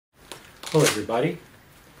Hello everybody.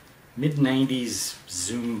 Mid-90s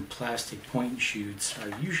zoom plastic point and shoots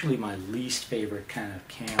are usually my least favorite kind of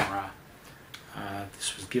camera.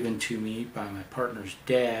 This was given to me by my partner's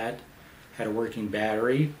dad. Had a working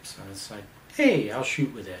battery, so it's like, hey, I'll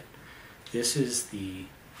shoot with it. This is the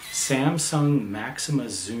Samsung Maxima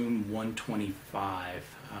Zoom 125.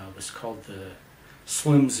 It was called the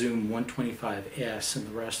Slim Zoom 125S in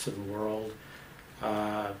the rest of the world.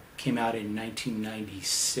 Came out in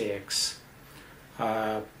 1996.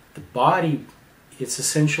 The body, it's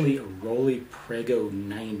essentially a Rollei Prego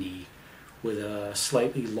 90 with a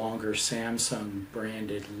slightly longer Samsung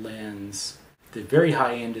branded lens. The very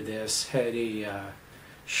high end of this had a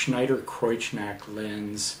Schneider-Kreuznach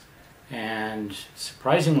lens, and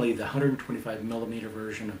surprisingly the 125mm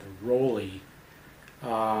version of the Rollei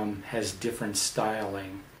has different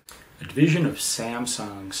styling. A division of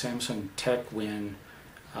Samsung TechWin,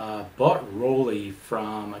 bought Rollei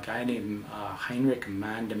from a guy named Heinrich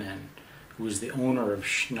Mandemann, who was the owner of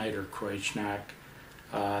Schneider-Kreuznach.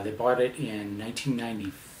 They bought it in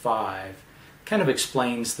 1995. Kind of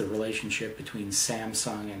explains the relationship between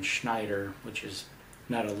Samsung and Schneider, which is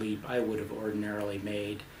not a leap I would have ordinarily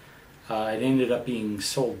made. It ended up being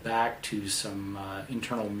sold back to some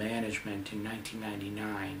internal management in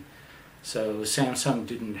 1999. So Samsung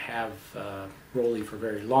didn't have Rollei for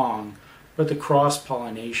very long, but the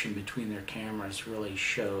cross-pollination between their cameras really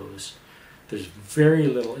shows. There's very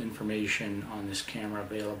little information on this camera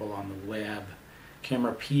available on the web.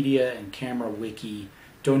 Camerapedia and CameraWiki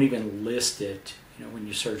don't even list it, when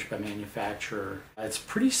you search by manufacturer. It's a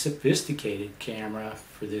pretty sophisticated camera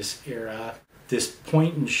for this era. This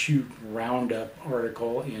point and shoot roundup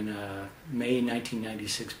article in a May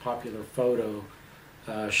 1996 Popular Photo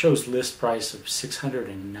shows list price of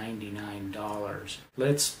 $699.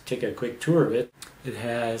 Let's take a quick tour of it. It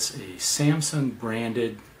has a Samsung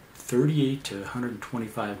branded 38 to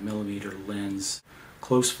 125mm lens.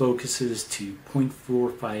 Close focuses to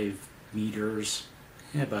 0.45 meters,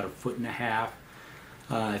 about 1.5 feet.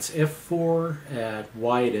 It's f4 at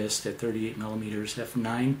widest at 38mm,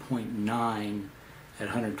 f9.9 at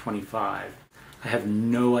 125. I have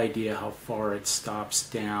no idea how far it stops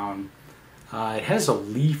down. It has a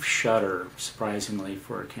leaf shutter, surprisingly,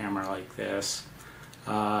 for a camera like this.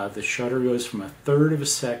 The shutter goes from 1/3 of a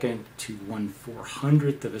second to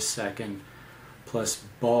 1/400th of a second, plus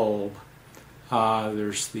bulb.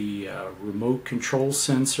 There's the remote control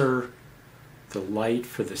sensor, the light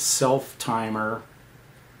for the self timer.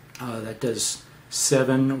 That does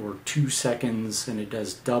 7 or 2 seconds, and it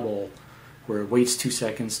does double, where it waits 2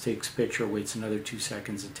 seconds, takes a picture, waits another 2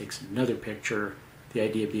 seconds, and takes another picture. The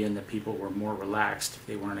idea being that people were more relaxed if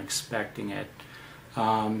they weren't expecting it.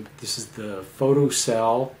 This is the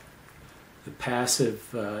photocell, the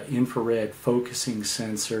passive infrared focusing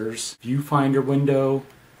sensors, viewfinder window,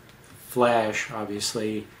 flash,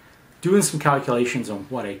 obviously. Doing some calculations on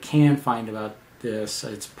what I can find about this.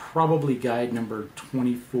 It's probably guide number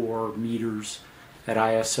 24 meters at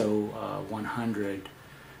ISO 100.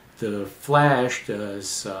 The flash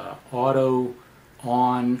does auto,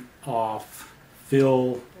 on, off,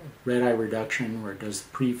 fill, red eye reduction where it does the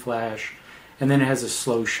pre-flash, and then it has a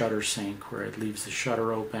slow shutter sync where it leaves the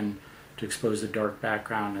shutter open to expose the dark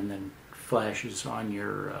background and then flashes on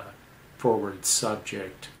your forward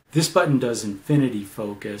subject. This button does infinity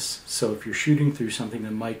focus, so if you're shooting through something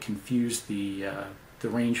that might confuse the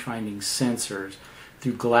range-finding sensors,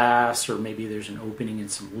 through glass, or maybe there's an opening in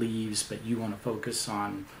some leaves, but you want to focus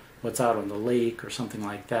on what's out on the lake or something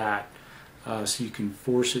like that, so you can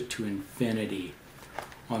force it to infinity.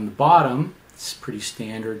 On the bottom, it's pretty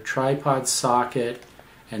standard, tripod socket,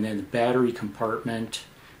 and then the battery compartment.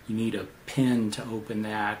 You need a pin to open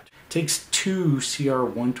that. It takes 2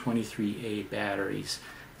 CR123A batteries.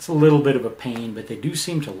 It's a little bit of a pain, but they do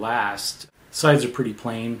seem to last. Sides are pretty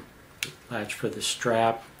plain. Latch for the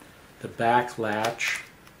strap, the back latch.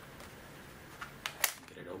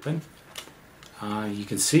 Get it open. You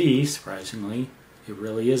can see, surprisingly, it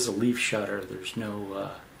really is a leaf shutter.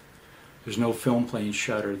 There's no film plane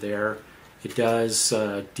shutter there. It does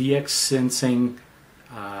DX sensing.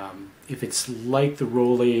 If it's like the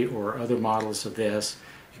Rollei or other models of this,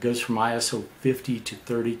 it goes from ISO 50 to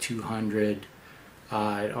 3200. It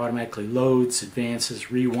automatically loads, advances,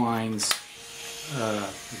 rewinds.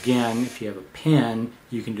 Again, if you have a pen,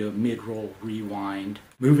 you can do a mid-roll rewind.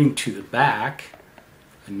 Moving to the back,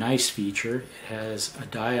 a nice feature, it has a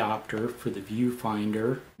diopter for the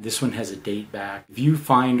viewfinder. This one has a date back.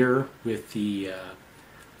 Viewfinder with the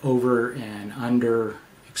over and under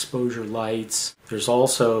exposure lights. There's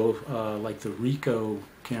also, like the Ricoh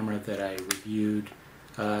camera that I reviewed,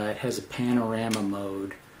 it has a panorama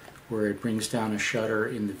mode where it brings down a shutter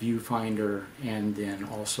in the viewfinder and then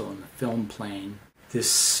also in the film plane. This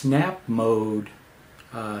snap mode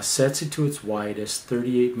sets it to its widest,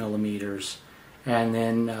 38 millimeters, and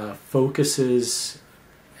then focuses,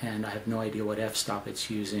 and I have no idea what f-stop it's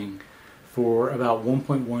using, for about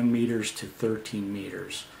 1.1 meters to 13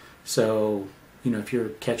 meters. So, you know, if you're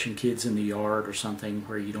catching kids in the yard or something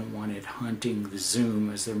where you don't want it hunting the zoom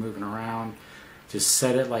as they're moving around, just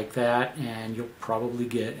set it like that and you'll probably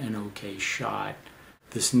get an okay shot.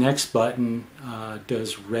 This next button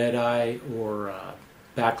does red eye or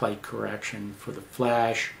backlight correction for the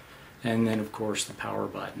flash, and then of course the power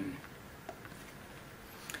button.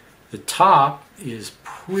 The top is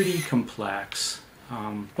pretty complex.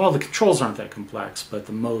 Well, the controls aren't that complex, but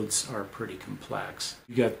the modes are pretty complex.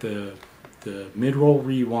 You got the mid-roll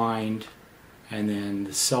rewind, and then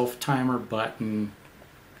the self-timer button.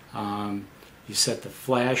 You set the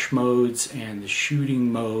flash modes and the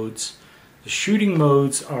shooting modes. The shooting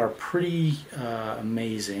modes are pretty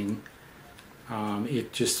amazing.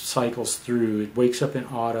 It just cycles through. It wakes up in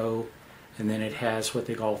auto, and then it has what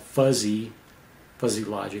they call fuzzy. Fuzzy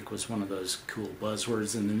logic was one of those cool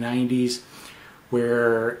buzzwords in the 90s,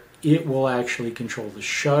 where it will actually control the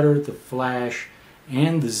shutter, the flash,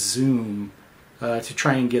 and the zoom to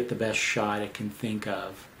try and get the best shot it can think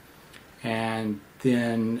of. And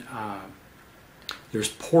then there's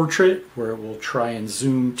portrait, where it will try and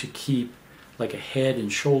zoom to keep like a head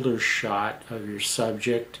and shoulders shot of your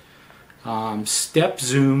subject. Step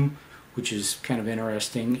zoom, which is kind of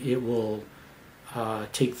interesting. It will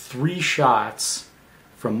take 3 shots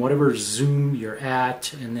from whatever zoom you're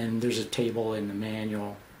at, and then there's a table in the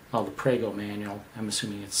manual, well, the Prego manual, I'm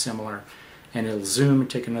assuming it's similar, and it'll zoom and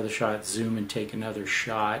take another shot, zoom and take another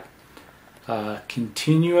shot.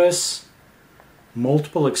 Continuous,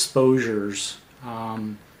 multiple exposures.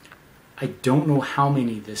 I don't know how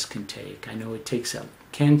many this can take. I know it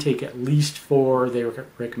can take at least 4. They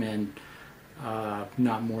recommend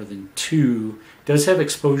not more than 2. It does have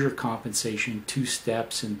exposure compensation, 2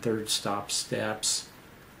 steps and third stop steps.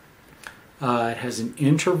 It has an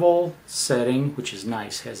interval setting, which is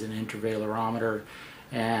nice. It has an intervalometer,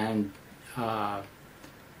 and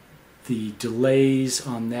the delays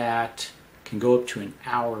on that can go up to an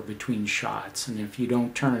hour between shots, and if you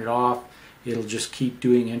don't turn it off, it'll just keep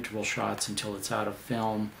doing interval shots until it's out of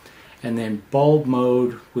film. And then bulb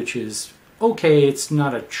mode, which is okay, it's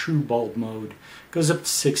not a true bulb mode, goes up to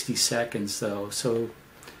 60 seconds though, so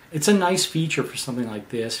it's a nice feature for something like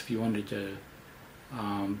this if you wanted to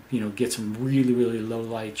you know, get some really, really low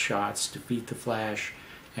light shots, defeat the flash,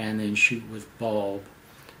 and then shoot with bulb.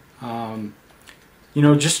 You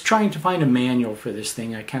know, just trying to find a manual for this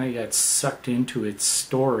thing, I kind of got sucked into its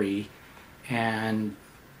story, and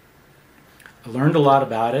I learned a lot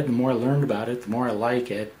about it. The more I learned about it, the more I like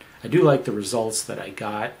it. I do like the results that I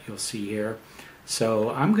got, you'll see here.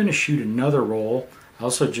 So I'm going to shoot another roll. I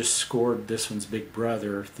also just scored this one's big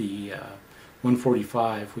brother, the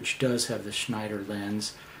 145, which does have the Schneider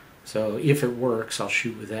lens. So if it works, I'll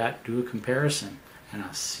shoot with that, do a comparison, and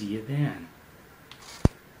I'll see you then.